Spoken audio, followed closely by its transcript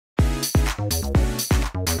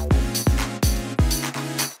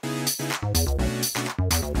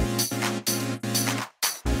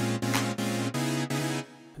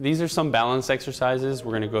These are some balance exercises.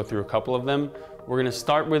 We're gonna go through a couple of them. We're gonna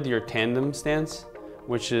start with your tandem stance,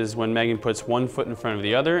 which is when Meghan puts one foot in front of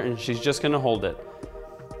the other and she's just gonna hold it.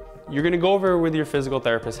 You're gonna go over with your physical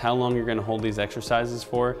therapist how long you're gonna hold these exercises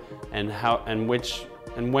for and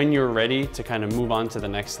when you're ready to kind of move on to the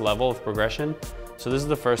next level of progression. So this is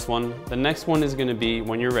the first one. The next one is gonna be,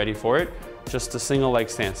 when you're ready for it, just a single leg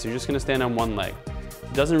stance. So you're just gonna stand on one leg.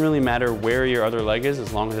 It doesn't really matter where your other leg is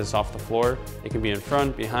as long as it's off the floor. It can be in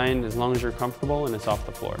front, behind, as long as you're comfortable and it's off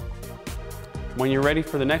the floor. When you're ready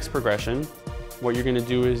for the next progression, what you're gonna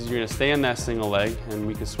do is you're gonna stay on that single leg, and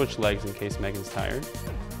we can switch legs in case Meghan's tired.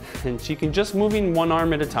 And she can just moving one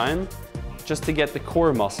arm at a time just to get the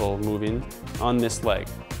core muscle moving on this leg.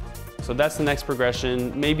 So that's the next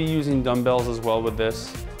progression, maybe using dumbbells as well with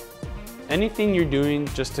this. Anything you're doing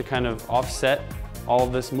just to kind of offset all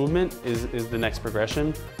of this movement is the next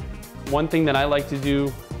progression. One thing that I like to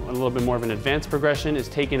do, a little bit more of an advanced progression, is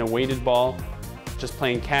taking a weighted ball, just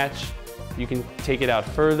playing catch. You can take it out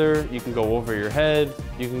further, you can go over your head,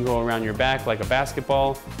 you can go around your back like a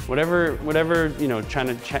basketball, whatever you know, kind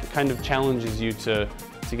of challenges you to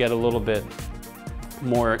get a little bit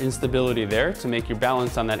more instability there to make your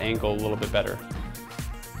balance on that ankle a little bit better.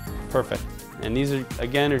 Perfect. And these are,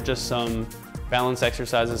 again, just some balance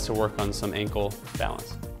exercises to work on some ankle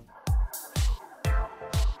balance.